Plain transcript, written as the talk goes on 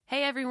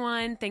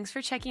everyone. Thanks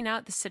for checking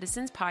out the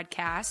Citizens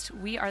Podcast.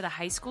 We are the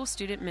high school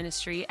student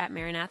ministry at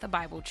Maranatha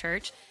Bible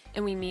Church,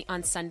 and we meet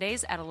on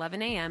Sundays at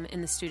 11 a.m.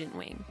 in the student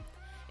wing.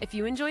 If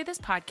you enjoy this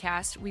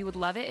podcast, we would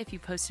love it if you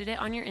posted it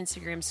on your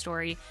Instagram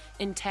story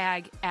and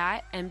tag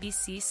at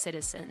MBC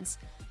Citizens.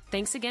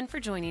 Thanks again for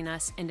joining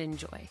us, and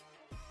enjoy.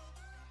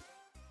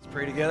 Let's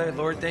pray together.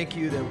 Lord, thank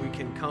you that we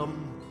can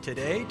come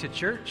today to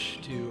church,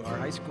 to our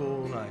high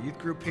school youth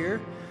group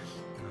here,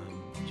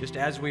 just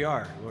as we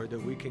are. Lord,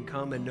 that we can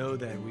come and know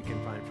that we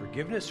can find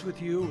forgiveness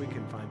with you, we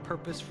can find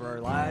purpose for our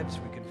lives,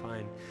 we can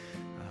find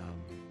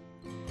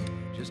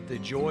just the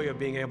joy of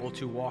being able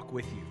to walk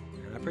with you.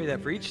 And I pray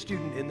that for each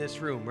student in this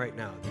room right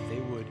now, that they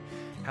would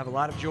have a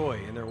lot of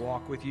joy in their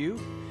walk with you.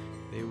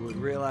 They would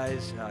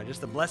realize just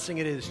the blessing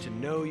it is to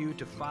know you,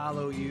 to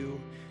follow you,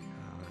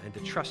 and to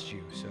trust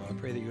you. So I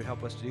pray that you would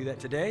help us to do that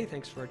today.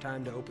 Thanks for our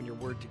time to open your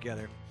word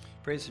together.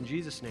 Pray this in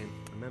Jesus' name.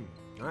 Amen.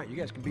 All right, you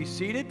guys can be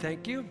seated.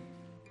 Thank you.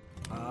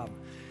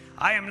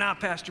 I am not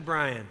Pastor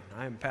Brian.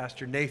 I am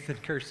Pastor Nathan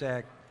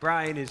Kursak.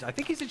 Brian is, I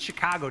think he's in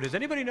Chicago. Does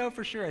anybody know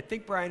for sure? I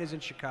think Brian is in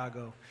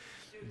Chicago.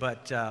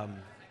 But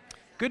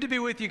good to be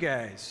with you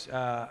guys.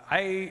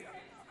 I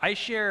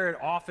share an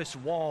office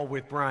wall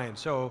with Brian.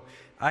 So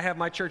I have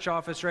my church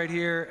office right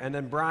here, and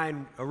then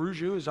Brian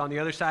Aruju is on the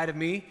other side of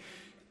me.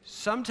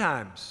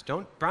 Sometimes,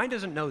 Brian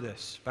doesn't know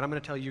this, but I'm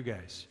going to tell you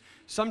guys.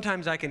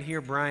 Sometimes I can hear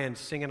Brian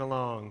singing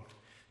along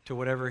to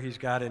whatever he's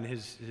got in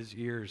his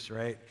ears,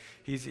 right?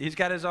 He's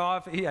got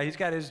he's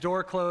got his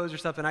door closed or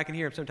something. I can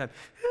hear him sometimes.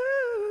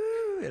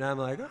 And I'm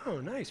like, oh,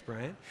 nice,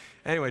 Brian.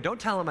 Anyway, don't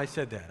tell him I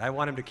said that. I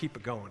want him to keep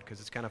it going because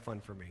it's kind of fun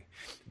for me.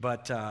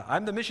 But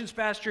I'm the missions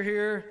pastor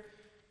here.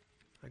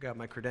 I got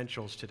my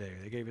credentials today.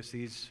 They gave us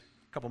these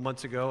a couple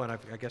months ago, and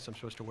I guess I'm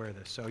supposed to wear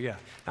this. So, yeah.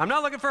 I'm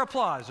not looking for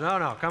applause.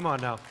 No, come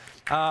on now.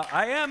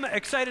 I am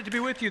excited to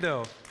be with you,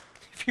 though.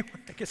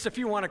 I guess if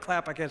you want to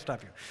clap, I can't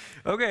stop you.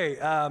 Okay,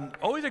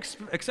 always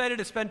excited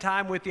to spend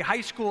time with the high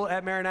school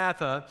at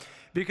Maranatha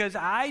because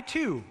I,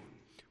 too,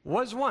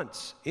 was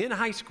once in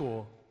high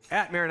school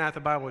at Maranatha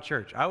Bible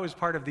Church. I was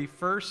part of the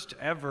first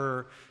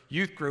ever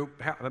youth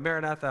group,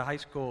 Maranatha High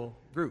School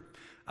group.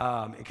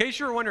 In case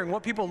you were wondering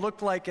what people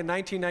looked like in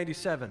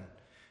 1997,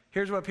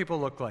 here's what people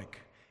looked like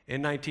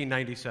in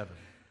 1997.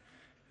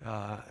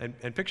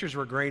 And pictures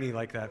were grainy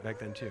like that back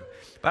then too.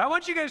 But I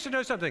want you guys to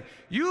know something.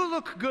 You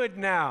look good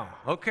now,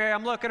 okay?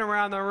 I'm looking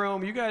around the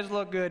room. You guys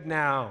look good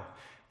now.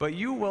 But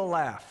you will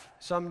laugh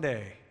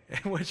someday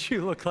at what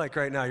you look like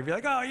right now. You'll be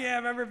like, oh yeah,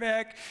 remember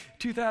back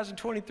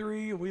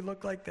 2023, we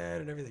looked like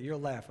that and everything. You'll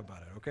laugh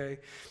about it, okay?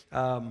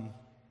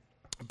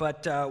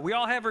 But we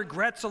all have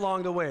regrets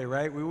along the way,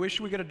 right? We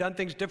wish we could have done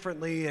things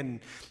differently,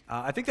 and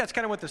I think that's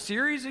kind of what the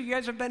series that you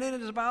guys have been in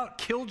is about.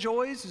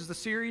 Killjoys is the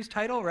series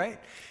title, right?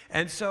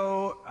 And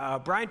so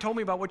Brian told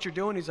me about what you're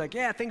doing. He's like,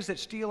 yeah, things that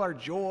steal our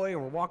joy,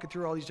 and we're walking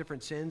through all these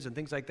different sins and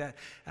things like that.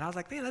 And I was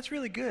like, man, that's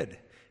really good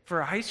for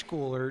a high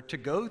schooler to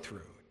go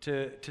through,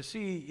 to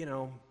see, you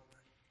know,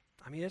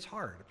 I mean, it's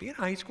hard. Being a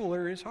high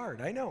schooler is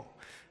hard, I know.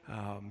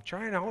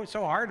 It's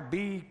so hard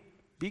to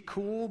be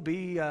cool,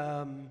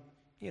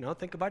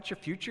 think about your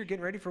future,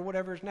 getting ready for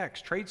whatever's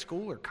next, trade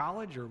school or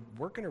college or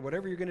working or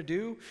whatever you're going to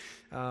do.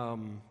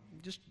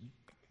 Just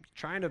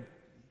trying to,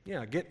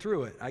 get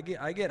through it. I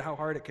get how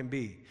hard it can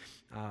be.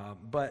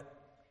 But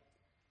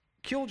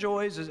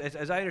Killjoys,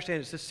 as I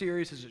understand it, this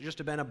series has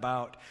just been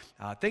about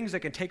things that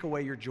can take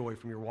away your joy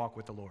from your walk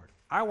with the Lord.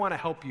 I want to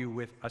help you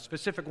with a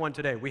specific one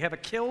today. We have a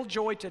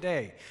Killjoy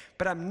today,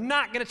 but I'm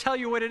not going to tell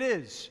you what it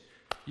is.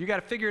 You got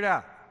to figure it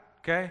out,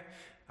 okay?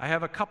 I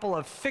have a couple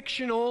of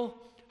fictional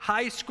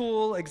high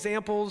school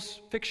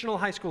examples, fictional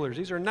high schoolers.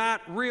 These are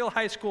not real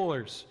high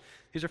schoolers.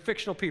 These are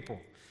fictional people.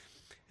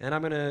 And I'm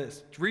going to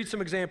read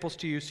some examples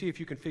to you, see if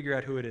you can figure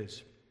out who it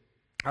is.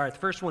 All right, the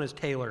first one is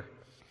Taylor.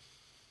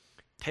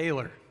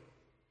 Taylor.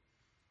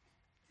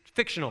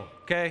 Fictional,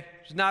 okay?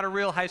 She's not a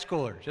real high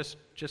schooler.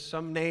 Just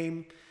some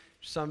name,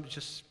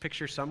 just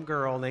picture some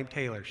girl named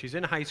Taylor. She's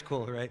in high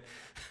school, right?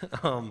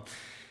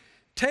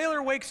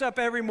 Taylor wakes up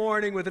every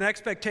morning with an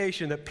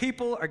expectation that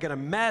people are going to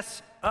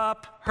mess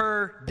up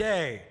her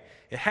day.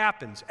 It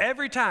happens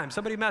every time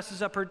somebody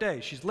messes up her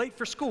day. She's late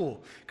for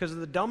school because of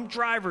the dumb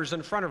drivers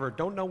in front of her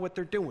don't know what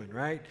they're doing,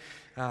 right?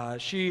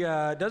 She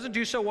doesn't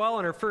do so well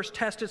on her first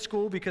test at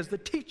school because the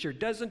teacher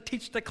doesn't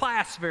teach the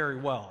class very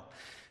well.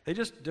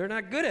 They're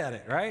not good at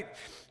it, right?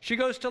 She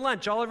goes to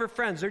lunch. All of her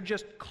friends, they're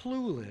just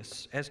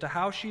clueless as to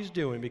how she's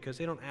doing because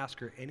they don't ask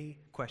her any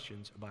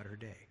questions about her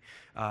day.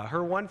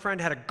 Her one friend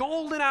had a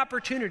golden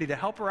opportunity to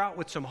help her out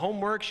with some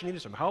homework. She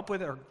needed some help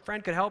with it. Her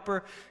friend could help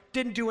her.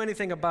 Didn't do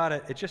anything about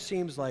it. It just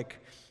seems like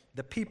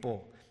the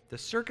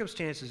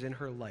circumstances in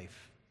her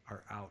life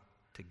are out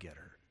to get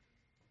her.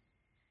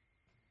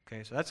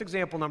 Okay, so that's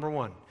example number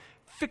one.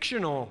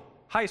 Fictional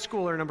high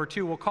schooler number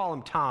two, we'll call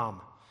him Tom.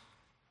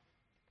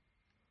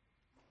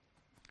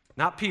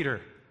 Not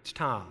Peter, it's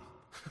Tom.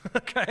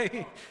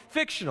 Okay?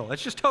 Fictional.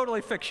 It's just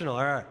totally fictional.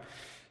 All right.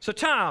 So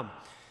Tom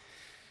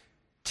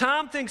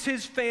thinks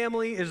his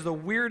family is the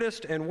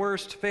weirdest and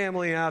worst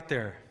family out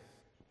there.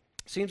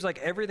 Seems like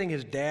everything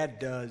his dad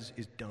does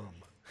is dumb.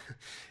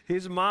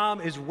 His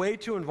mom is way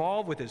too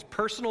involved with his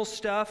personal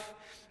stuff.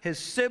 His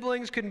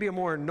siblings couldn't be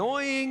more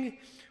annoying.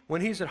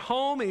 When he's at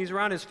home and he's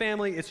around his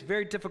family, it's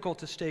very difficult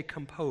to stay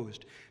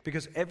composed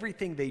because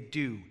everything they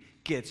do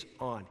gets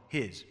on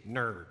his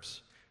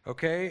nerves.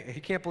 Okay?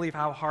 He can't believe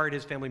how hard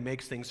his family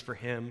makes things for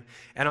him.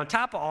 And on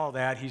top of all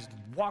that, he's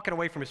walking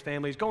away from his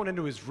family. He's going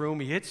into his room.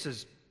 He hits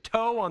his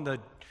toe on the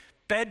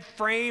bed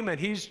frame, and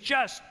he's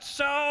just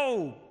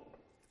so...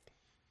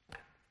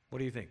 What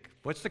do you think?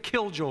 What's the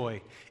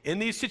killjoy in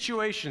these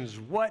situations?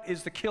 What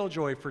is the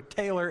killjoy for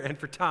Taylor and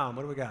for Tom?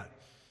 What do we got?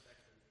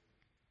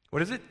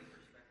 What is it?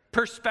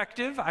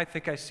 Perspective. I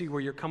think I see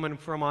where you're coming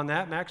from on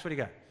that. Max, what do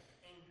you got?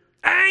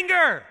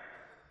 Anger!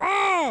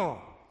 Oh!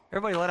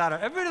 Everybody let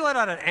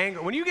out an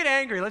anger. When you get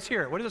angry, let's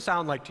hear it. What does it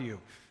sound like to you?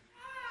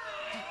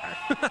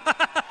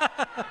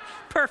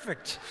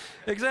 Perfect.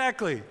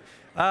 Exactly.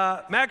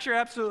 Max, you're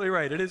absolutely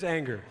right. It is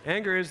anger.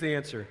 Anger is the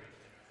answer.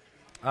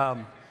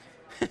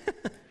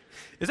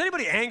 Is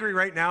anybody angry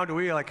right now? Do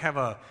we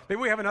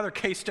maybe we have another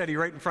case study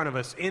right in front of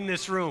us in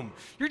this room?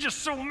 You're just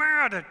so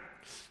mad that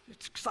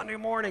it's Sunday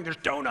morning, there's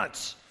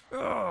donuts.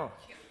 Oh.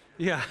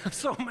 Yeah, I'm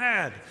so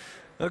mad.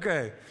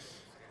 Okay.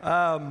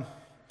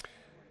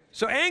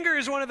 So anger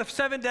is one of the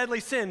 7 deadly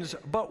sins,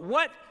 but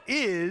what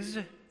is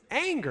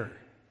anger?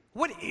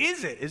 What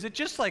is it? Is it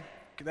just like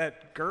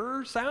that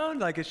grr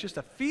sound? Like it's just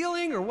a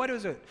feeling, or what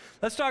is it?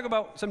 Let's talk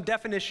about some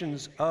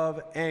definitions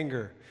of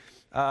anger.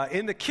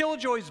 In the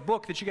Killjoy's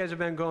book that you guys have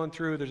been going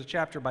through, there's a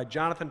chapter by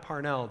Jonathan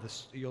Parnell.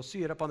 You'll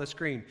see it up on the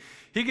screen.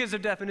 He gives a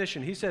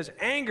definition. He says,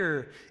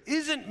 anger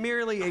isn't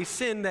merely a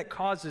sin that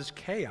causes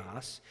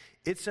chaos.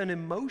 It's an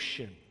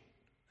emotion.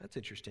 That's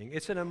interesting.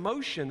 It's an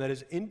emotion that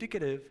is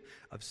indicative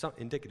of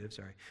something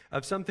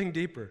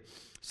deeper,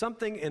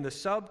 something in the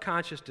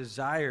subconscious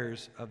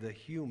desires of the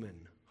human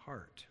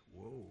heart.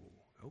 Whoa,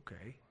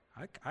 okay.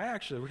 I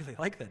actually really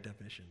like that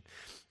definition.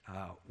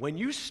 When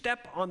you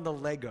step on the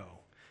Lego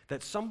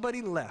that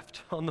somebody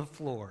left on the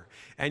floor,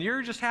 and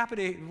you're just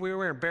we're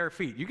wearing bare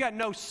feet. You got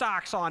no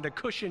socks on to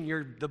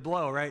cushion the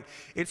blow, right?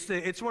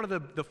 It's one of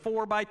the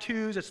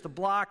 4x2s. It's the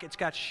block. It's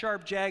got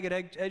sharp, jagged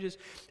edges,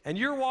 and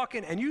you're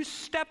walking, and you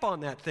step on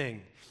that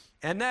thing,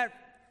 and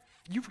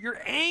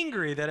you're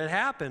angry that it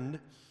happened.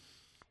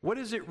 What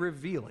is it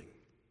revealing?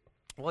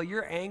 Well,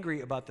 you're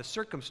angry about the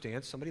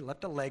circumstance. Somebody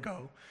left a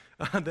Lego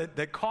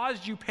that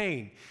caused you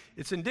pain.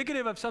 It's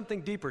indicative of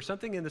something deeper,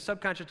 something in the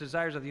subconscious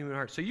desires of the human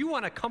heart. So you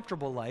want a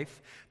comfortable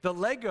life. The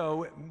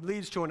Lego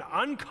leads to an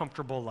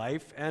uncomfortable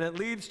life, and it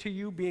leads to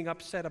you being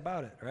upset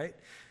about it, right?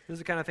 This is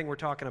the kind of thing we're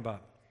talking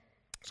about.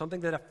 Something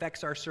that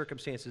affects our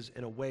circumstances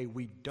in a way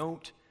we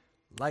don't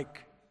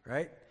like,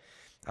 right?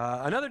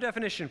 Another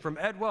definition from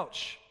Ed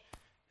Welch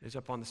is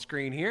up on the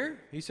screen here.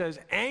 He says,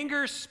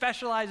 anger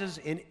specializes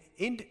in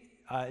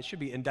it should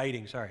be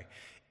indicting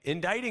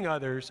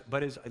others,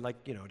 but is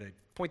to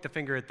point the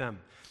finger at them,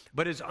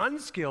 but is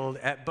unskilled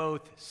at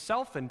both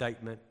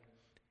self-indictment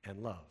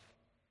and love.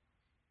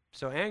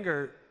 So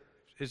anger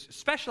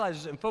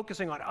specializes in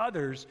focusing on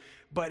others,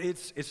 but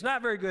it's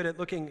not very good at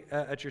looking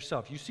at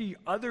yourself. You see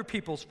other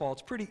people's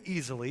faults pretty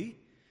easily.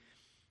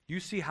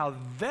 You see how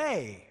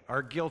they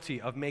are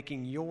guilty of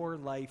making your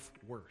life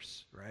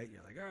worse, right?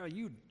 You're like, oh,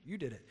 you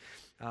did it.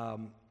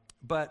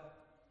 But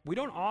we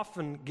don't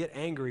often get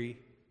angry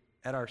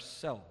at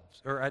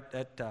ourselves, or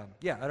at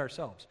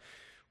ourselves,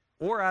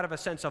 or out of a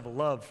sense of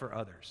love for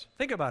others.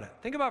 Think about it.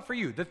 Think about for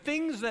you, the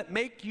things that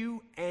make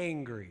you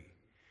angry.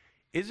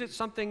 Is it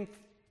something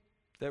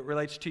that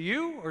relates to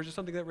you, or is it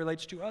something that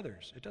relates to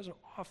others? It doesn't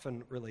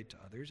often relate to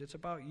others. It's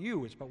about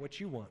you. It's about what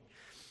you want.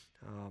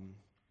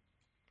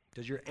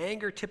 Does your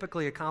anger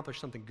typically accomplish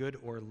something good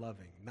or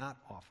loving? Not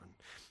often.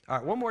 All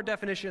right, one more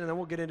definition, and then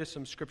we'll get into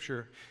some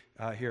scripture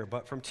here.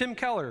 But from Tim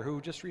Keller,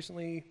 who just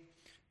recently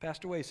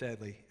passed away,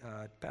 sadly.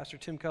 Pastor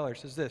Tim Keller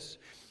says this: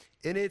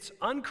 in its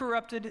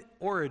uncorrupted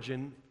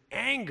origin,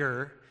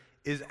 anger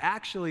is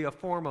actually a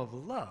form of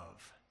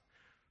love.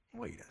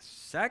 Wait a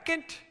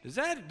second. Is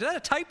that a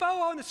typo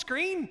on the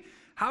screen?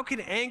 How can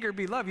anger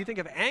be love? You think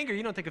of anger,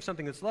 you don't think of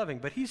something that's loving.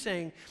 But he's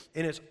saying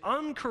in its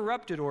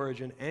uncorrupted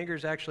origin, anger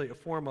is actually a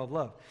form of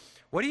love.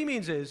 What he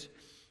means is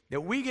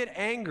that we get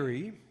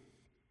angry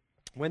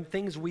when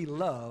things we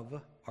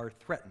love are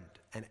threatened.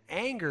 And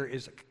anger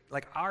is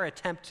like our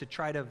attempt to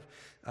try to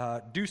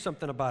do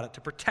something about it,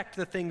 to protect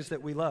the things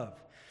that we love.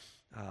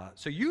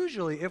 So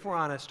usually, if we're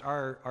honest,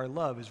 our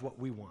love is what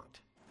we want.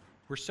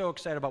 We're so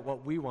excited about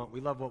what we want.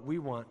 We love what we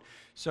want.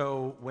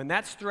 So when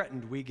that's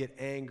threatened, we get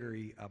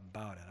angry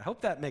about it. I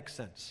hope that makes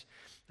sense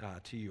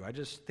to you. I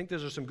just think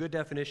those are some good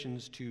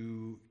definitions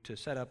to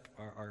set up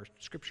our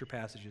scripture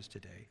passages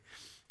today.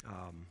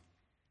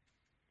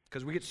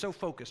 Because we get so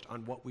focused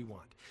on what we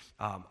want.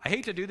 I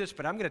hate to do this,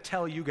 but I'm going to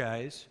tell you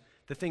guys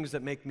the things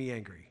that make me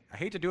angry. I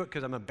hate to do it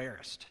because I'm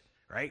embarrassed,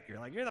 right? You're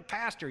like, you're the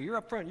pastor, you're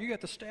up front, you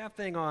got the staff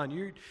thing on,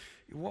 you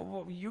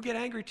get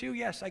angry too?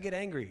 Yes, I get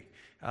angry.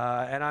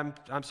 And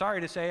I'm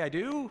sorry to say I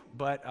do,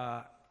 but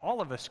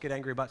all of us get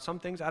angry about some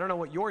things. I don't know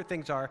what your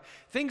things are.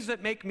 Things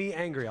that make me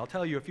angry, I'll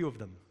tell you a few of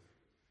them.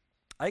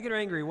 I get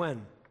angry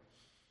when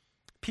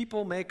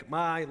People make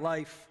my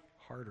life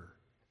harder.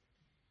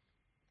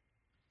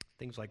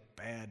 Things like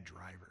bad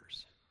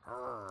drivers.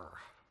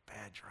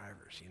 Bad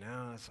drivers,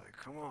 It's like,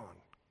 come on,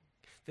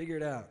 figure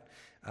it out.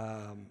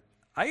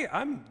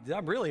 I'm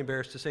really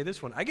embarrassed to say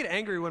this one. I get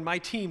angry when my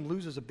team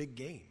loses a big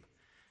game.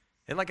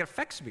 It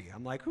affects me.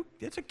 I'm like,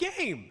 it's a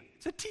game.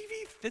 It's a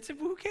TV.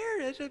 Who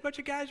cares? It's just a bunch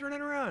of guys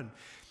running around.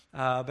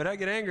 But I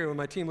get angry when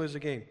my team loses a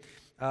game.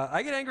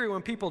 I get angry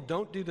when people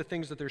don't do the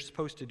things that they're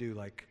supposed to do,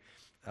 like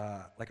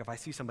if I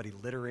see somebody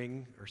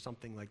littering or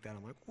something like that,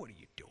 I'm like, what are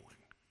you doing?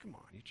 Come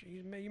on,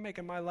 you're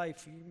making my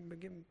life,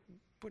 you're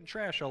putting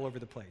trash all over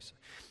the place.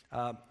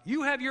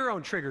 You have your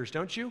own triggers,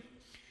 don't you?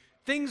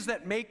 Things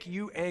that make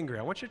you angry.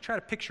 I want you to try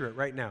to picture it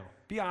right now.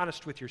 Be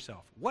honest with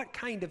yourself. What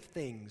kind of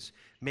things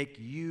make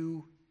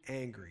you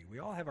angry? We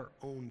all have our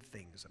own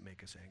things that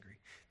make us angry.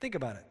 Think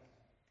about it.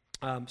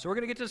 So we're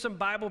going to get to some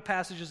Bible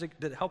passages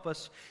that help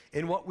us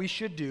in what we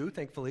should do,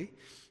 thankfully.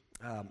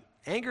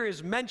 Anger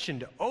is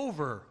mentioned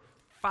over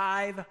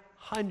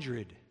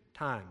 500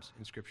 times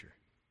in Scripture.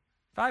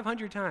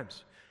 500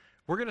 times.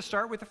 We're going to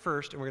start with the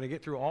first, and we're going to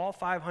get through all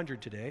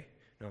 500 today.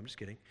 No, I'm just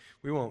kidding.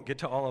 We won't get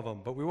to all of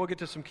them, but we will get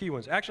to some key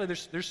ones. Actually,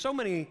 there's so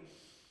many,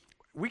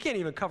 we can't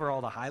even cover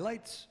all the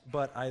highlights,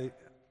 but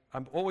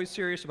I'm always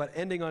serious about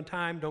ending on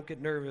time. Don't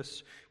get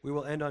nervous. We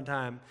will end on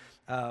time.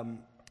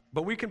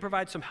 But we can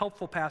provide some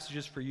helpful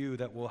passages for you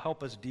that will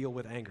help us deal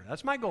with anger.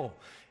 That's my goal.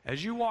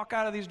 As you walk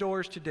out of these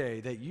doors today,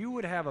 that you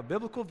would have a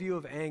biblical view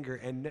of anger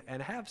and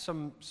have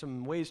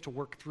some ways to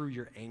work through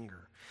your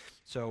anger.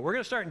 So we're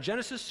going to start in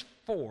Genesis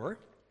 4.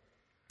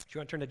 If you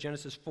want to turn to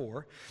Genesis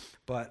 4.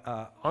 But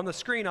on the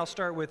screen, I'll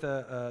start with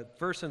a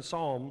verse in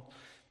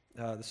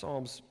the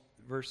Psalms,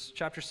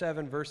 chapter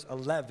 7, verse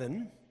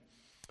 11.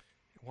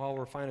 While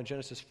we're finding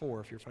Genesis 4,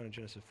 if you're finding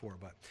Genesis 4.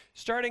 But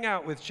starting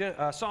out with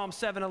Psalm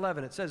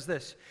 7:11, it says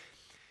this: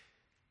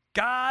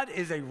 God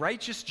is a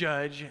righteous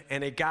judge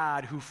and a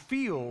God who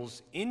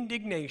feels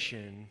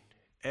indignation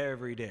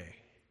every day.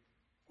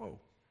 Whoa.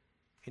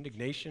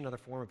 Indignation, another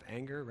form of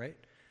anger, right?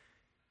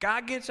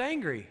 God gets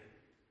angry.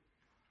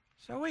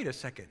 So wait a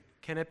second.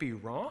 Can it be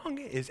wrong?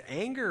 Is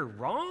anger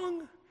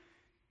wrong?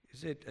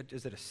 Is it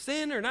a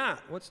sin or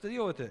not? What's the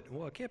deal with it?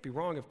 Well, it can't be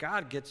wrong if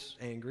God gets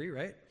angry,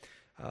 right?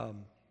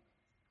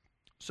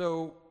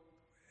 So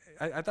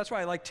that's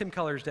why I like Tim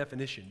Keller's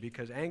definition,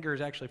 because anger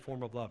is actually a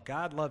form of love.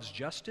 God loves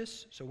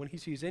justice, so when he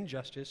sees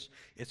injustice,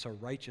 it's a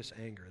righteous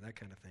anger, that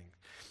kind of thing.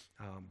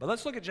 But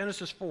let's look at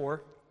Genesis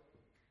 4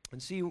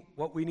 and see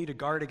what we need to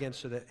guard against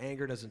so that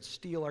anger doesn't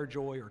steal our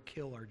joy or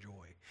kill our joy.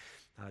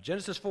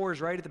 Genesis 4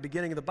 is right at the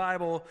beginning of the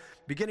Bible,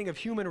 beginning of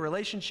human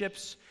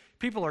relationships.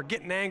 People are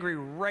getting angry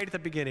right at the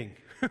beginning.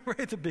 Right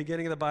at the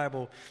beginning of the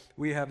Bible,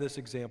 we have this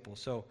example.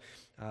 So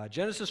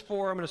Genesis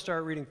 4, I'm going to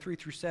start reading 3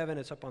 through 7.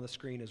 It's up on the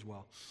screen as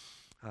well.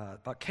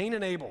 About Cain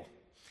and Abel. It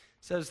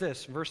says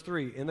this, verse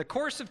 3, in the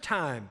course of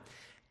time,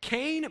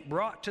 Cain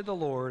brought to the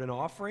Lord an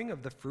offering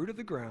of the fruit of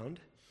the ground,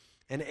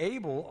 and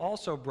Abel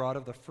also brought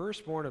of the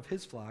firstborn of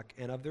his flock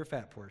and of their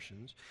fat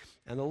portions.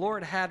 And the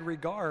Lord had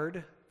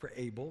regard for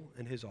Abel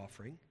and his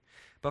offering,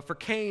 but for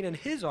Cain and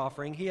his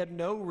offering he had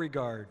no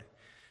regard.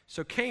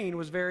 So Cain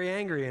was very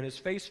angry, and his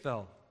face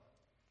fell.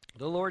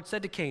 The Lord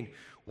said to Cain,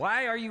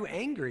 why are you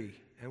angry,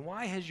 and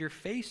why has your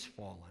face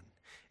fallen?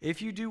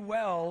 If you do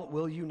well,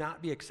 will you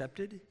not be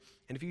accepted?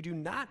 And if you do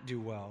not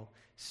do well,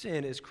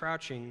 sin is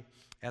crouching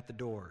at the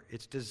door.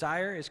 Its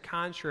desire is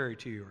contrary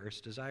to you, or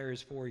its desire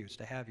is for you, it's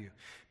to have you.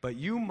 But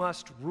you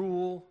must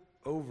rule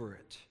over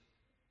it.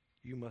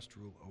 You must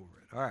rule over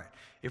it. All right.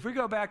 If we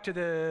go back to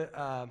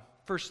the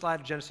first slide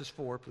of Genesis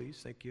 4, please.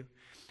 Thank you.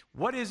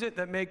 What is it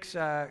that makes,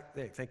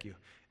 thank you,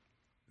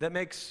 that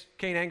makes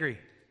Cain angry?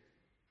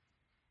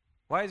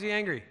 Why is he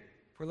angry?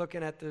 If we're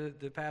looking at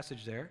the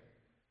passage there.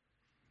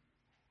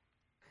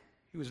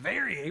 He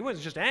wasn't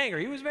just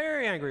angry, he was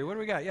very angry. What do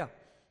we got? Yeah.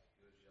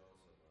 He was jealous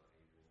of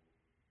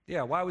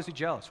Abel. Yeah, why was he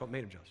jealous? What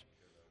made him jealous?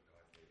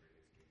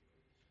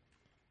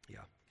 Yeah.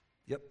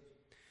 Yep.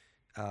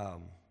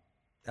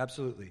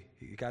 Absolutely.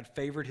 God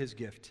favored his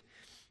gift.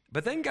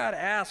 But then God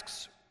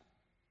asks,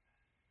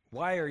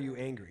 why are you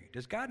angry?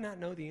 Does God not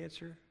know the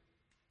answer?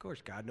 Of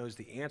course, God knows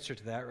the answer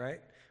to that,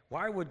 right?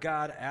 Why would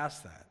God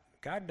ask that?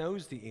 God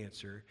knows the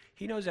answer.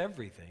 He knows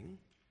everything.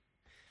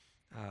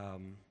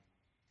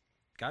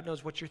 God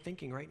knows what you're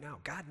thinking right now.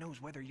 God knows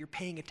whether you're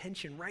paying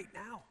attention right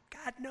now.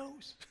 God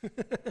knows.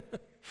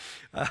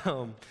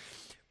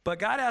 But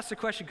God asks the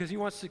question because he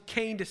wants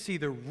Cain to see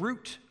the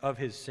root of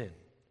his sin.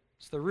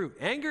 It's the root.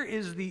 Anger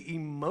is the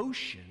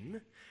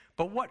emotion,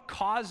 but what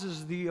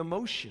causes the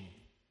emotion?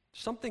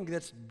 Something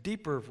that's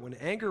deeper when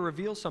anger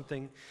reveals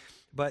something,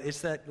 but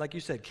it's that, like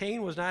you said,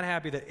 Cain was not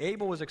happy that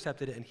Abel was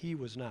accepted and he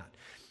was not.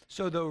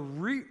 So the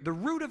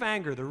root of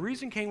anger, the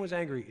reason Cain was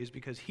angry is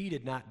because he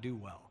did not do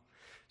well.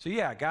 So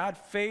yeah, God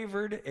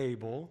favored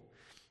Abel,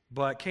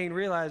 but Cain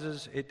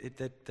realizes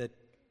that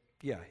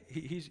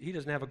he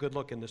doesn't have a good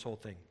look in this whole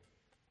thing.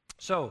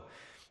 So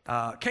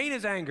Cain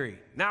is angry.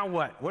 Now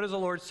what? What does the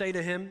Lord say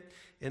to him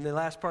in the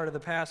last part of the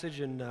passage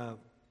in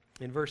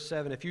in verse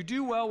 7, if you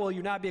do well, will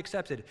you not be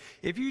accepted?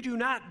 If you do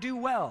not do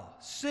well,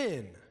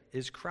 sin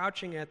is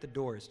crouching at the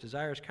door. Its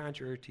desire is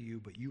contrary to you,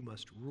 but you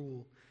must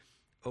rule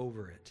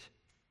over it.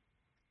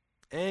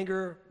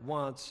 Anger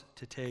wants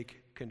to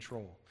take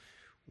control.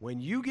 When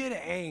you get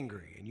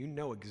angry, and you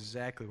know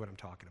exactly what I'm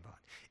talking about,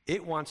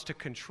 it wants to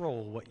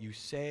control what you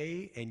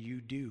say and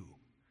you do.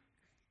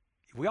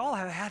 We all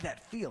have had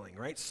that feeling,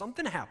 right?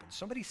 Something happens.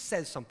 Somebody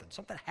says something.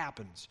 Something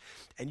happens.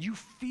 And you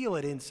feel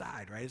it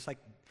inside, right? It's like,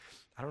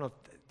 I don't know,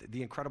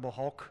 the Incredible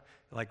Hulk,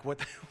 like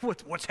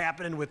what's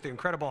happening with the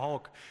Incredible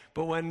Hulk.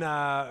 But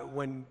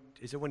when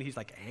is it when he's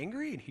like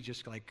angry and he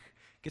just like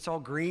gets all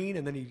green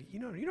and then you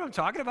know what I'm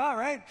talking about,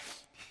 right?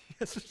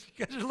 You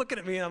guys are looking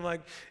at me and I'm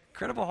like,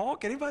 Incredible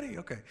Hulk, anybody?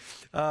 Okay.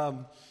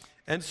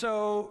 And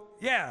so,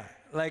 yeah,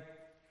 like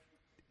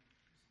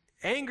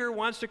anger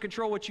wants to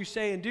control what you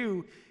say and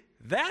do.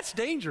 That's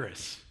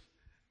dangerous.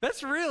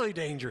 That's really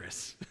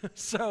dangerous.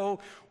 So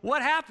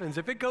what happens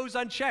if it goes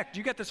unchecked?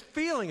 You get this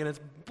feeling and it's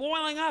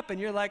boiling up and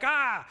you're like,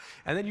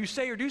 and then you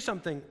say or do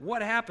something.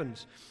 What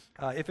happens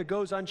if it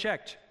goes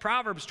unchecked?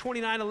 Proverbs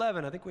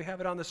 29:11, I think we have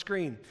it on the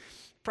screen.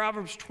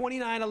 Proverbs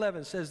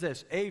 29:11 says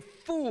this, a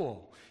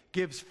fool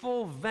gives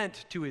full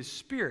vent to his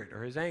spirit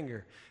or his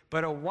anger,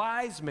 but a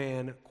wise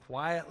man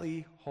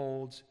quietly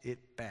holds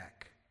it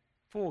back.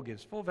 Fool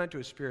gives full vent to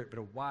his spirit, but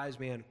a wise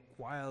man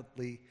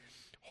quietly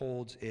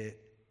holds it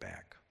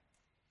back.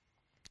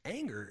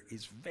 Anger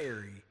is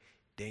very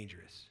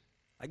dangerous,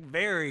 like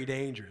very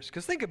dangerous.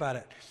 Because think about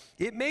it.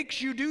 It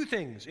makes you do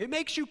things. It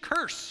makes you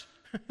curse.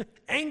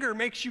 Anger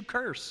makes you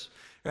curse,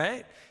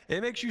 right?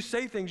 It makes you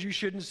say things you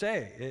shouldn't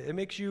say. It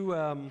makes you,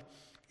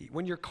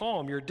 when you're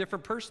calm, you're a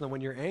different person than when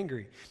you're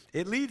angry.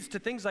 It leads to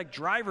things like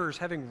drivers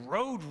having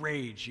road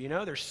rage. You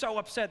know, they're so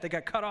upset they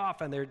got cut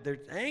off and they're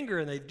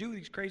angry and they do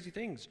these crazy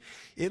things.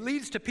 It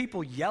leads to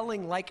people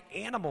yelling like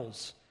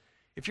animals.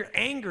 If you're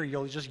angry,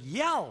 you'll just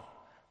yell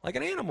like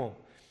an animal.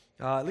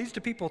 It leads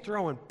to people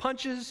throwing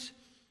punches,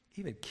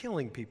 even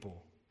killing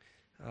people.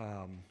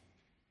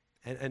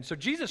 And so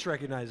Jesus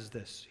recognizes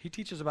this. He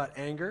teaches about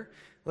anger.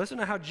 Listen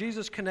to how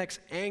Jesus connects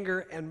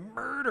anger and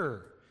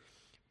murder.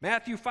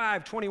 Matthew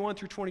 5:21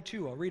 through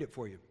 22. I'll read it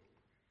for you.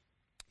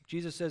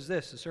 Jesus says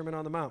this, the Sermon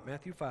on the Mount,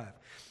 Matthew 5.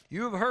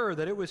 You have heard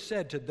that it was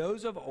said to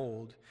those of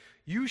old,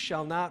 you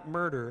shall not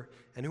murder,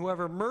 and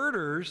whoever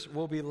murders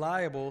will be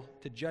liable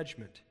to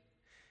judgment.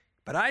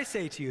 But I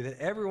say to you that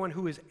everyone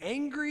who is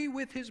angry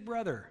with his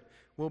brother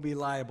will be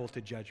liable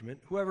to judgment.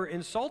 Whoever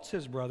insults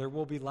his brother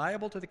will be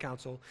liable to the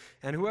council,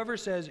 and whoever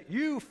says,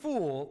 you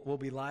fool, will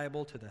be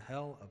liable to the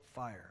hell of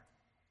fire.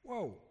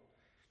 Whoa.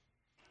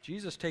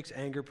 Jesus takes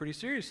anger pretty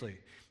seriously.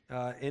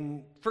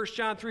 In 1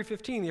 John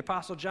 3:15, the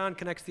Apostle John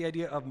connects the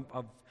idea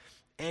of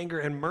anger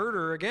and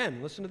murder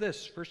again. Listen to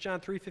this, 1 John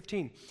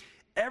 3:15.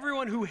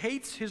 Everyone who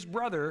hates his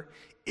brother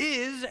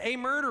is a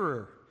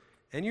murderer,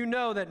 and you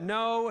know that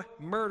no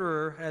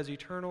murderer has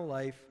eternal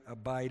life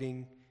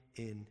abiding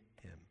in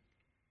him.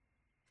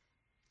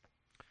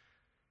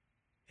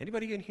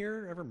 Anybody in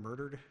here ever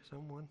murdered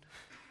someone?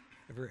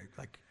 Ever,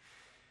 like,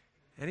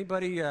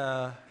 anybody?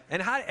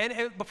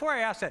 And before I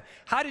ask that,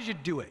 how did you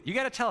do it? You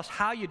got to tell us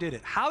how you did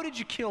it. How did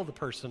you kill the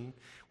person?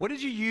 What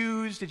did you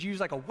use? Did you use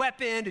like a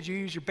weapon? Did you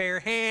use your bare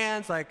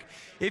hands? Like,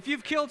 if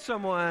you've killed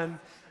someone,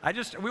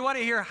 we want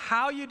to hear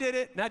how you did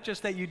it, not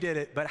just that you did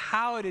it, but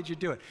how did you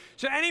do it?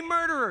 So any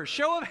murderers,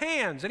 show of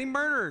hands, any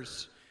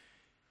murderers?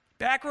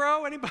 Back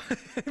row,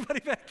 anybody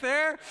back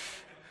there?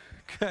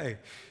 Okay.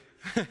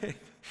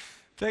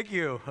 Thank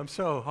you.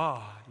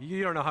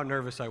 You don't know how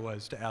nervous I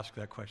was to ask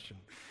that question.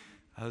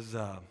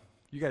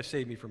 You guys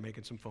saved me from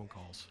making some phone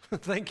calls.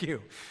 Thank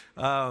you.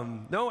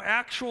 No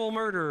actual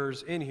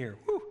murderers in here.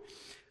 Whew.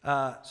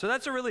 So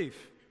that's a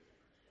relief.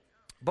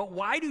 But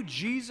why do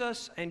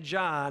Jesus and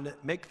John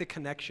make the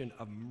connection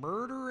of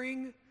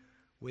murdering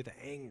with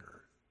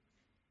anger?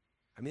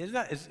 I mean, is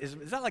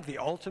that like the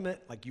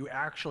ultimate? Like you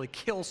actually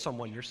kill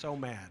someone, you're so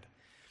mad.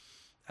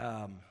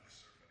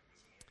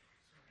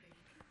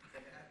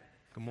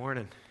 Good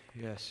morning.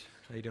 Yes.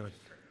 How you doing?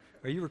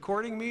 Are you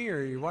recording me, or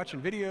are you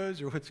watching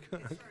videos, or what's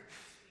going on?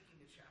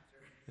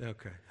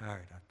 Okay. All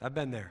right. I've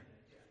been there.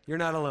 You're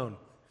not alone.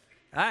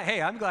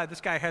 Hey, I'm glad this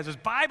guy has his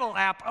Bible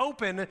app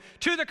open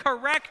to the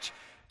correct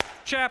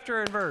chapter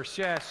and verse.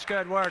 Yes.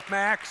 Good work,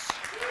 Max.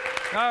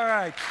 All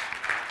right.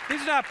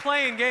 He's not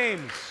playing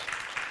games.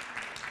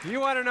 You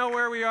want to know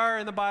where we are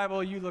in the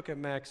Bible, you look at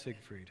Max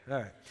Siegfried.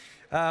 All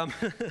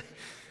right.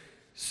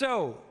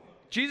 So,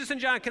 Jesus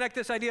and John connect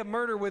this idea of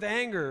murder with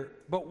anger,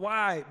 but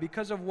why?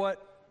 Because of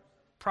what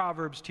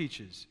Proverbs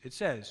teaches. It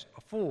says,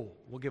 a fool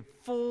will give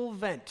full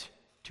vent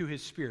to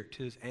his spirit,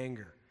 to his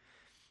anger.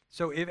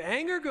 So if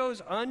anger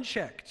goes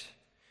unchecked,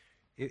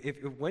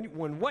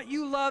 when what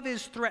you love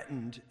is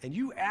threatened and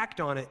you act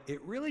on it, it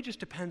really just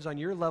depends on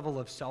your level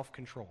of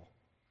self-control.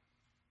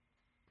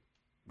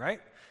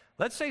 Right?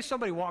 Let's say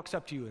somebody walks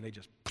up to you and they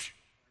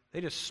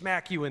just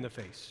smack you in the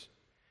face.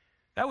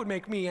 That would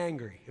make me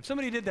angry. If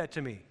somebody did that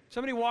to me,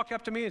 somebody walked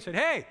up to me and said,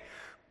 hey,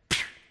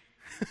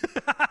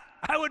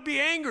 I would be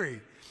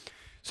angry.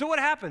 So what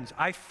happens?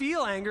 I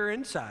feel anger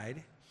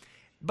inside,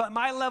 but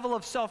my level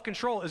of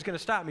self-control is going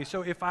to stop me.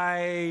 So if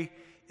I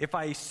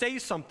say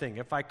something,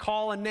 if I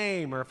call a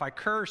name, or if I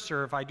curse,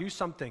 or if I do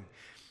something,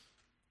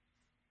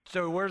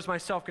 so where does my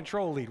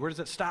self-control lead? Where does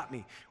it stop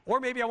me? Or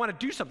maybe I want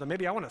to do something.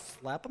 Maybe I want to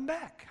slap them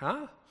back,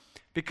 huh?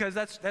 Because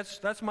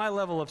that's my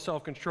level of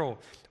self-control.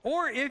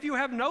 Or if you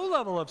have no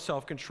level of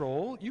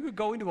self-control, you could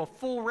go into a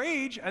full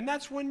rage, and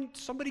that's when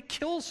somebody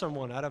kills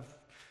someone out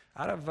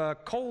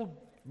of cold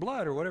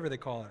blood, or whatever they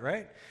call it,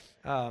 right?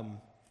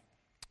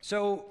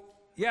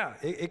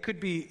 It could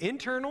be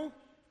internal.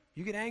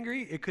 You get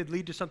angry. It could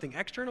lead to something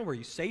external where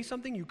you say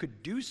something. You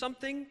could do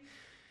something.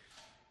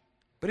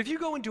 But if you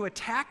go into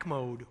attack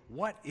mode,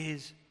 what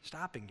is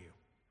stopping you?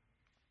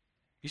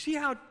 You see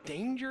how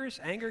dangerous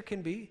anger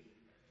can be?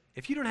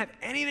 If you don't have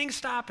anything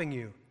stopping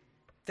you,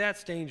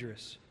 that's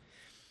dangerous.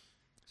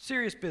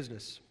 Serious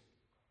business.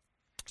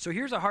 So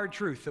here's a hard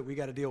truth that we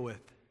got to deal with.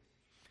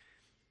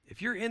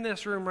 If you're in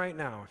this room right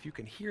now, if you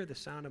can hear the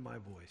sound of my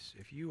voice,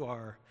 if you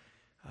are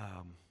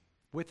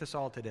with us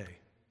all today,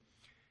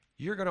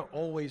 you're going to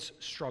always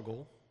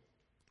struggle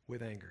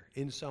with anger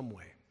in some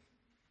way.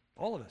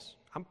 All of us.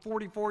 I'm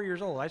 44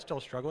 years old. I still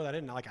struggle with it. I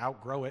didn't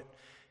outgrow it.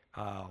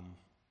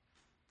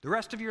 The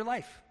rest of your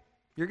life,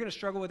 you're going to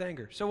struggle with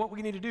anger. So what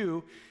we need to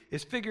do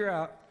is figure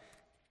out,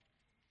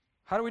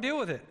 how do we deal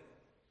with it?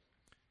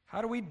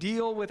 How do we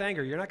deal with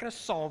anger? You're not going to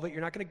solve it.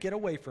 You're not going to get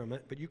away from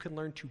it, but you can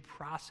learn to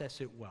process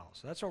it well.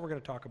 So that's what we're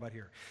going to talk about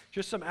here.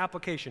 Just some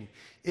application.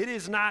 It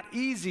is not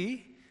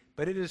easy,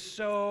 but it is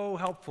so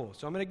helpful.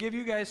 So I'm going to give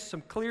you guys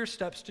some clear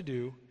steps to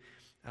do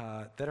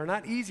that are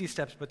not easy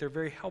steps, but they're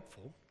very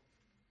helpful.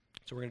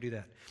 So we're going to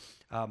do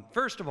that.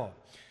 First of all,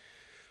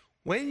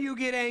 when you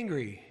get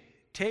angry,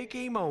 take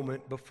a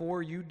moment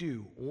before you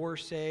do or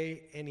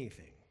say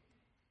anything.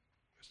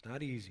 It's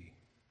not easy.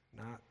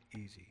 Not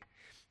easy.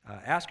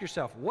 Ask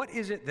yourself, what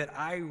is it that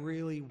I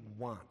really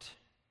want?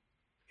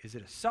 Is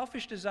it a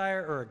selfish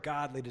desire or a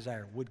godly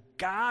desire? Would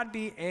God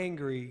be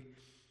angry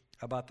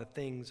about the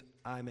things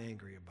I'm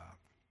angry about?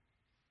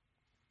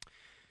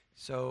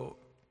 So,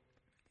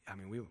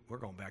 we're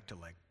going back to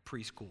like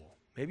preschool.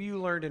 Maybe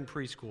you learned in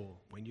preschool,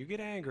 when you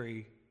get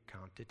angry,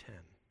 count to 10.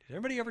 Did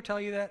anybody ever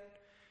tell you that?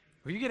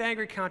 When you get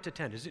angry, count to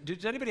 10.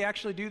 Does anybody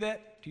actually do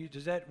that?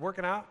 Does that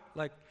working out?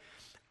 I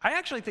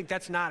actually think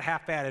that's not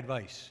half bad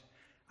advice.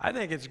 I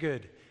think it's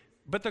good.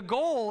 But the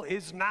goal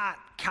is not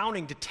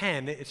counting to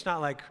 10. It's not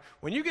like,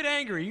 when you get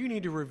angry, you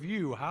need to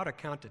review how to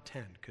count to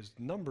 10, because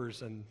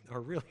numbers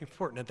are really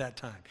important at that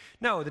time.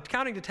 No, the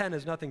counting to 10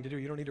 has nothing to do.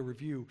 You don't need to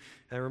review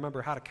and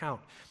remember how to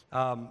count.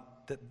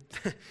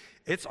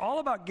 It's all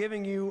about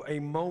giving you a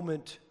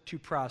moment to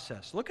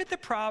process. Look at the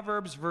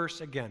Proverbs verse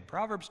again.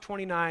 Proverbs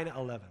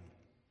 29:11.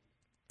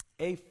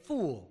 A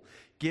fool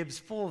gives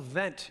full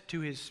vent to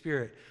his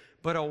spirit,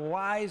 but a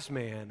wise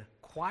man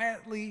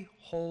quietly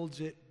holds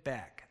it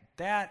back.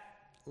 That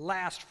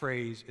last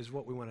phrase is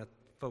what we want to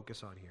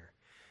focus on here.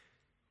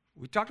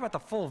 We talked about the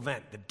full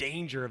vent, the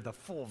danger of the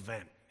full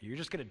vent. You're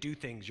just going to do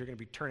things. You're going to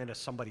be turned into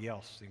somebody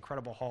else. The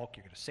Incredible Hulk.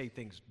 You're going to say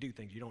things, do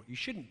things you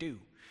shouldn't do.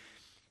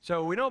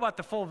 So we know about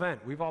the full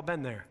vent. We've all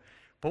been there.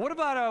 But what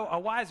about a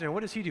wise man? What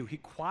does he do? He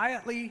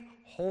quietly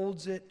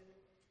holds it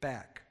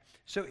back.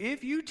 So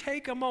if you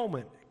take a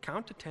moment,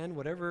 count to 10,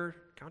 whatever,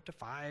 count to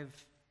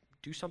 5,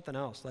 do something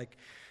else.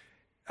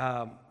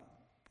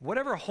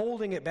 Whatever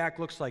holding it back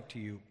looks like to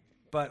you.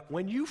 But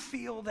when you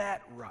feel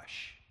that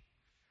rush,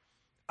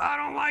 I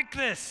don't like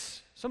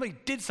this. Somebody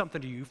did something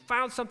to you. You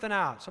found something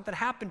out. Something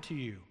happened to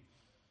you.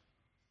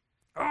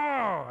 Oh,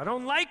 I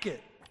don't like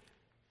it.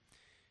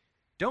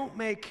 Don't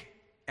make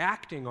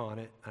acting on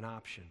it an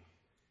option.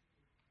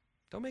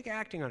 Don't make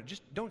acting on it.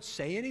 Just don't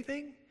say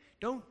anything.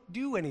 Don't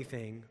do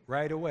anything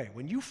right away.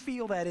 When you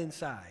feel that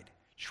inside,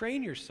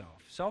 train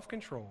yourself,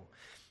 self-control,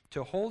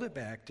 to hold it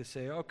back, to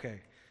say,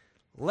 okay,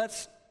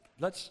 let's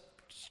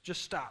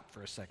just stop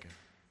for a second.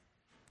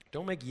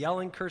 Don't make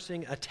yelling,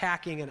 cursing,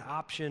 attacking an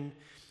option.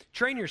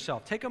 Train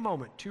yourself. Take a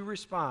moment to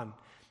respond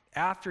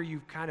after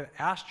you've kind of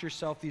asked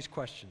yourself these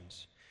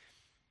questions.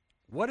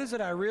 What is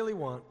it I really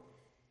want?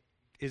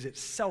 Is it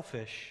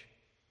selfish?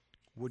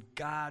 Would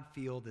God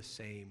feel the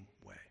same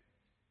way?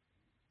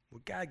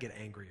 Would God get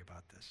angry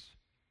about this?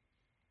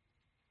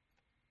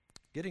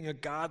 Getting a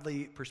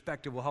godly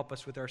perspective will help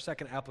us with our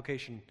second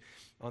application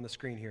on the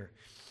screen here.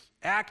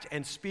 Act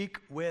and speak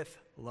with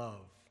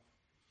love.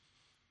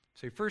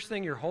 So first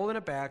thing, you're holding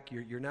it back.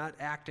 You're not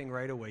acting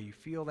right away. You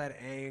feel that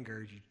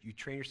anger. You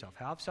train yourself.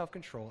 Have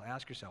self-control.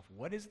 Ask yourself,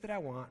 what is it that I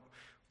want?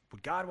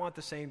 Would God want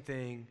the same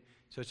thing?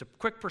 So it's a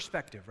quick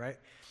perspective, right?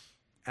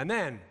 And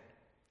then,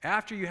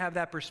 after you have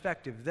that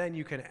perspective, then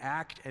you can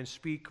act and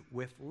speak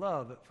with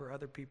love for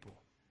other people.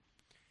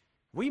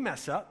 We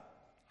mess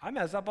up. I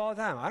mess up all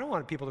the time. I don't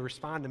want people to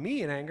respond to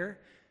me in anger.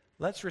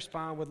 Let's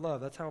respond with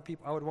love. That's how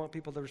I would want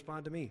people to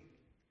respond to me.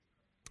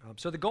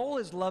 So the goal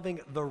is loving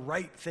the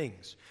right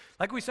things.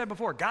 Like we said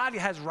before, God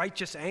has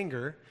righteous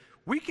anger.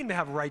 We can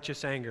have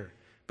righteous anger.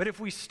 But if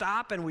we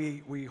stop and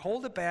we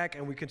hold it back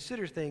and we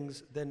consider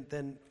things,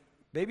 then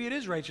Maybe it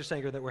is righteous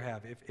anger that we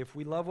have. If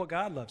we love what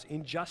God loves,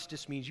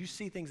 injustice means you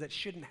see things that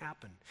shouldn't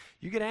happen.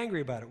 You get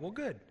angry about it. Well,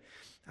 good.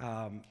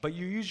 But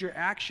you use your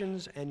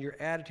actions and your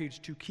attitudes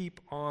to keep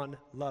on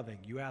loving.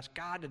 You ask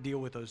God to deal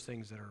with those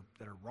things that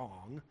are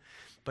wrong.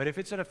 But if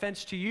it's an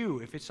offense to you,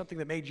 if it's something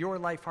that made your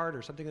life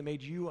harder, something that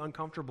made you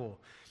uncomfortable,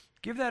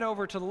 give that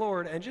over to the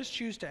Lord and just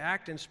choose to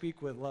act and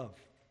speak with love.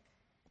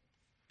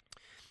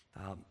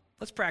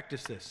 Let's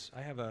practice this.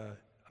 I'm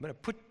going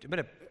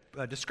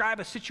to describe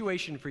a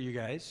situation for you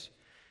guys,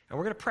 and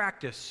we're going to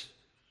practice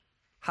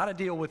how to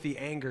deal with the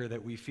anger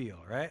that we feel,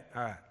 right?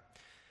 All right.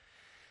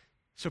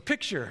 So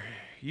picture,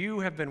 you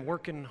have been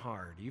working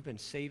hard. You've been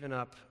saving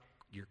up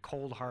your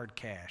cold, hard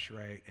cash,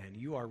 right? And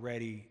you are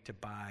ready to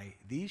buy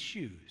these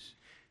shoes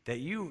that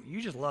you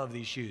just love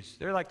these shoes.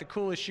 They're like the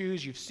coolest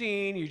shoes you've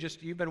seen.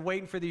 You've been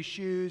waiting for these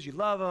shoes. You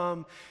love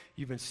them.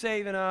 You've been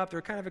saving up.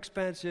 They're kind of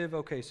expensive.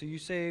 Okay, so you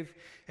save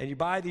and you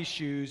buy these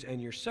shoes,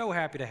 and you're so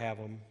happy to have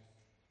them,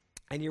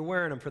 and you're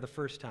wearing them for the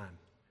first time.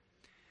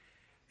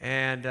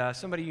 And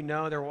somebody you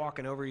know, they're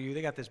walking over you.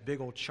 They got this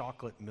big old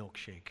chocolate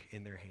milkshake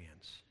in their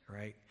hands,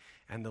 right?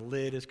 And the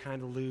lid is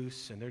kind of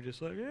loose, and they're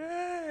just like,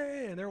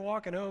 yay! And they're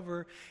walking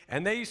over,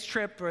 and they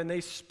trip and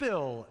they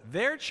spill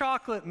their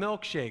chocolate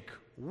milkshake.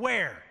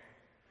 Where?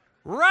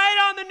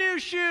 Right on the new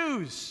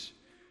shoes.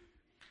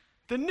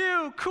 The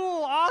new,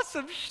 cool,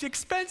 awesome,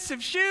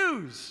 expensive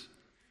shoes.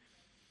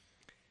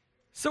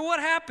 So what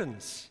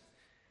happens?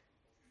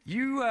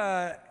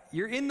 You're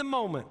in the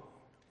moment.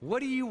 What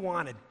do you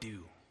want to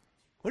do?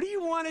 What do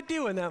you want to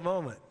do in that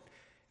moment?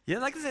 Yeah,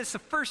 like I said, it's the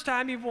first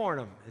time you've worn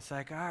them. It's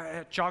like, all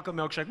right, chocolate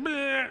milkshake,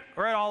 bleh,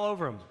 right all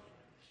over them.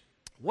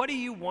 What do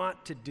you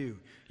want to do?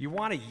 You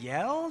want to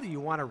yell? Do you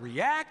want to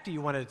react? Do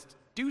you want to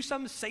do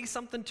something, say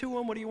something to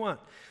them? What do you want?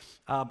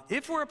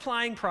 If we're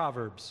applying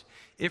Proverbs,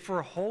 if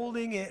we're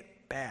holding it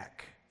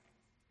back,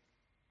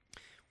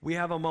 we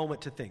have a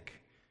moment to think,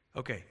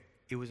 okay,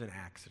 it was an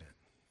accident,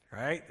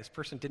 right? This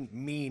person didn't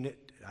mean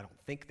it. I don't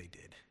think they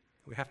did.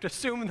 We have to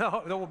assume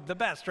the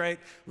best, right?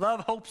 Love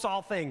hopes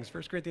all things,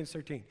 1 Corinthians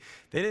 13.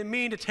 They didn't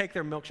mean to take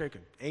their milkshake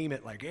and aim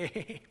it like,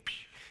 hey.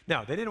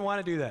 No, they didn't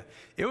want to do that.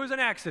 It was an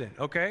accident,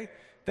 okay?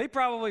 They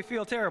probably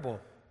feel terrible.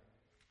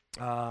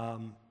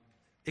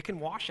 It can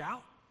wash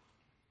out,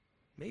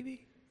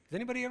 maybe. Has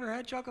anybody ever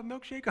had chocolate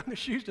milkshake on their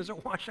shoes? Does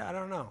it wash out? I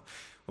don't know.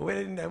 We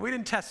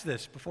didn't test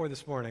this before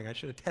this morning. I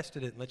should have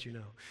tested it and let you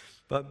know.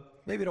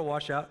 But maybe it'll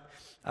wash out.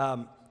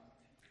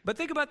 But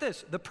think about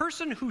this. The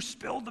person who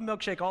spilled the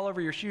milkshake all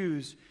over your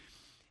shoes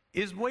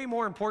is way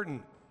more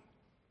important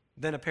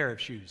than a pair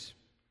of shoes,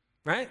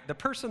 right? The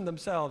person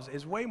themselves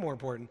is way more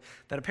important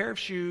than a pair of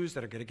shoes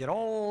that are going to get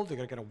old, they're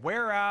going to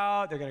wear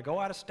out, they're going to go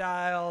out of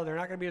style, they're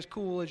not going to be as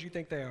cool as you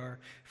think they are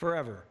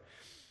forever.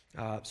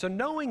 So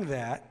knowing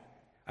that,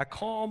 a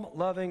calm,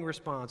 loving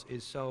response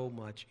is so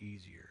much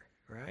easier,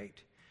 right?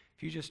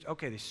 If you just,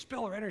 okay, they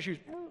spill right in your shoes,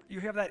 you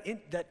have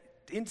that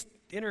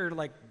inner,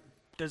 like,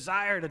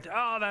 desire to,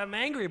 I'm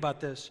angry about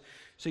this.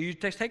 So you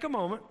just take a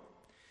moment.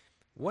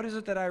 What is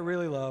it that I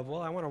really love?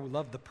 Well, I want to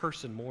love the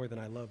person more than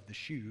I love the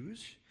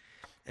shoes.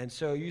 And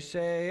so you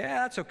say, yeah,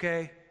 that's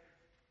okay.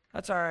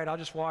 That's all right. I'll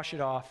just wash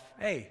it off.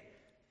 Hey,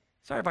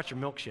 sorry about your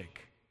milkshake.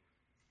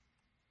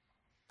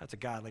 That's a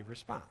godly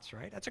response,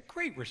 right? That's a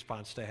great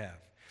response to have.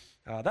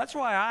 That's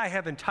why I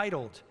have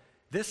entitled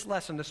this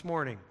lesson this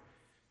morning,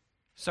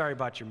 Sorry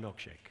About Your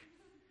Milkshake.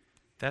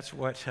 That's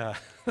what.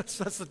 That's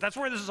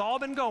where this has all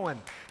been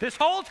going. This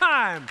whole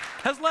time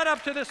has led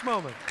up to this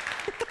moment.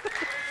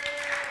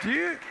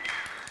 Do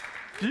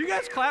you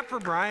guys clap for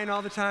Brian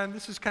all the time?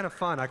 This is kind of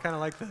fun. I kind of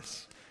like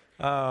this.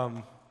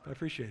 I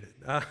appreciate it.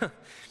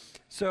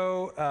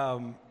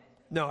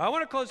 No, I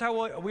want to close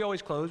how we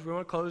always close. We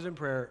want to close in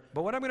prayer.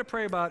 But what I'm going to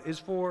pray about is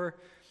for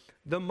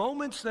the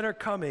moments that are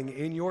coming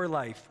in your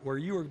life where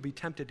you will be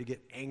tempted to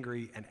get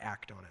angry and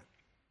act on it.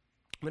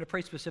 I'm going to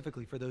pray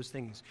specifically for those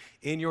things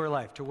in your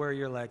life to where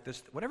you're like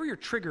this, whatever your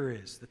trigger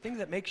is, the thing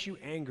that makes you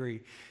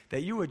angry,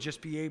 that you would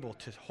just be able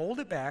to hold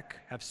it back,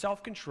 have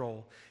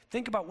self-control,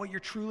 think about what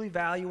you're truly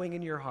valuing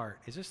in your heart.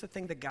 Is this the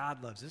thing that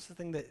God loves? Is this the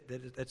thing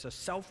that's a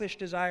selfish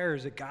desire, or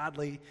is it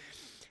godly?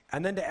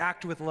 And then to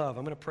act with love.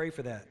 I'm going to pray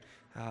for that.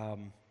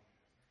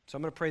 So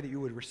I'm going to pray that you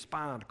would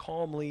respond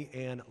calmly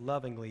and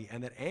lovingly,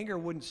 and that anger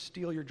wouldn't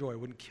steal your joy,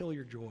 wouldn't kill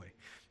your joy.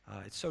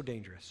 It's so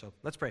dangerous. So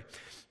let's pray.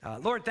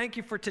 Lord, thank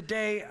you for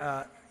today.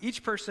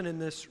 Each person in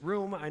this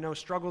room, I know,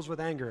 struggles with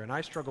anger, and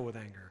I struggle with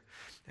anger.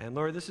 And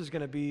Lord, this is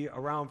going to be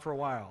around for a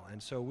while.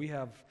 And so we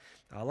have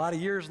a lot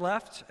of years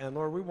left. And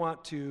Lord, we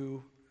want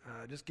to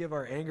just give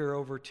our anger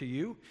over to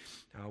you.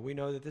 We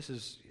know that this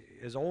is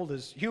as old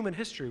as human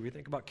history. We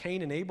think about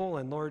Cain and Abel,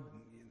 and Lord,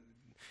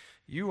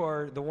 you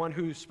are the one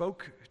who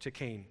spoke to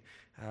Cain.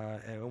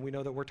 And we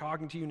know that we're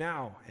talking to you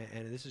now,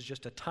 and this is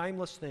just a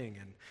timeless thing.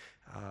 And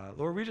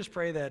Lord, we just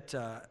pray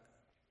that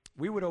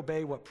we would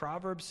obey what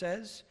Proverbs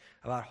says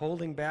about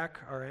holding back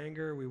our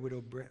anger. We would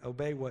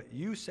obey what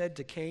you said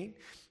to Cain,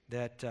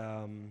 that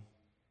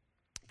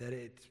that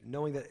it's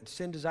knowing that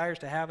sin desires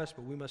to have us,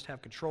 but we must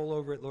have control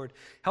over it. Lord,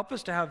 help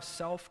us to have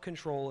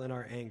self-control in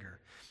our anger.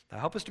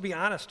 Help us to be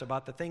honest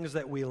about the things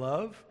that we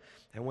love,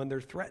 and when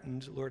they're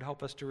threatened, Lord,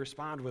 help us to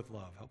respond with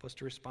love. Help us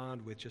to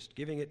respond with just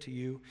giving it to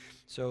you.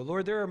 So,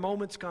 Lord, there are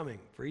moments coming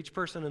for each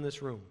person in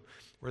this room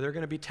where they're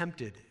going to be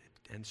tempted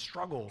and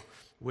struggle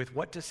with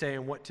what to say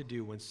and what to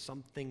do when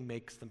something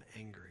makes them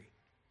angry.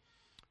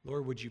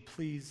 Lord, would you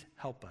please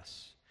help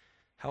us?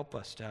 Help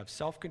us to have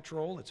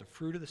self-control. It's a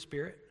fruit of the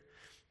Spirit.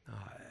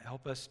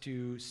 Help us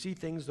to see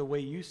things the way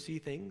you see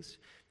things.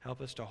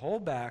 Help us to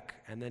hold back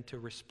and then to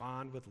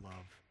respond with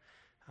love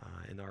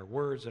in our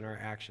words and our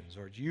actions.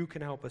 Lord, you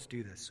can help us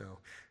do this. So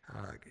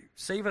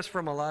save us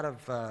from a lot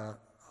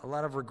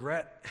of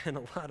regret and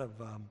a lot of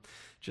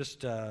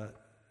just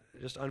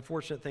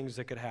unfortunate things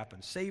that could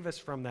happen. Save us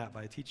from that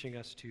by teaching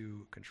us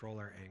to control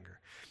our anger.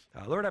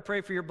 Lord, I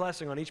pray for your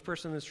blessing on each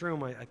person in this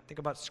room. I think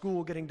about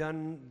school getting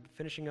done,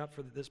 finishing up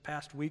for this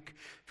past week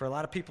for a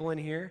lot of people in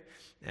here.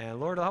 And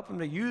Lord, help them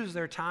to use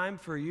their time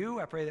for you.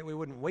 I pray that we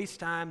wouldn't waste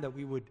time, that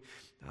we would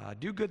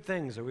do good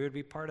things, that we would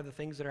be part of the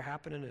things that are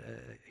happening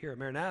here at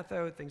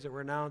Maranatha, things that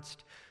were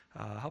announced.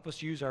 Help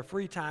us use our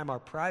free time, our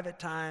private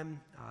time,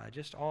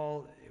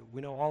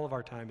 we know all of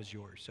our time is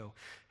yours. So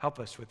help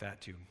us with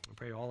that too. I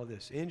pray all of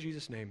this in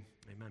Jesus' name,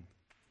 amen.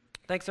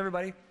 Thanks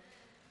everybody.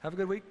 Have a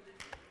good week.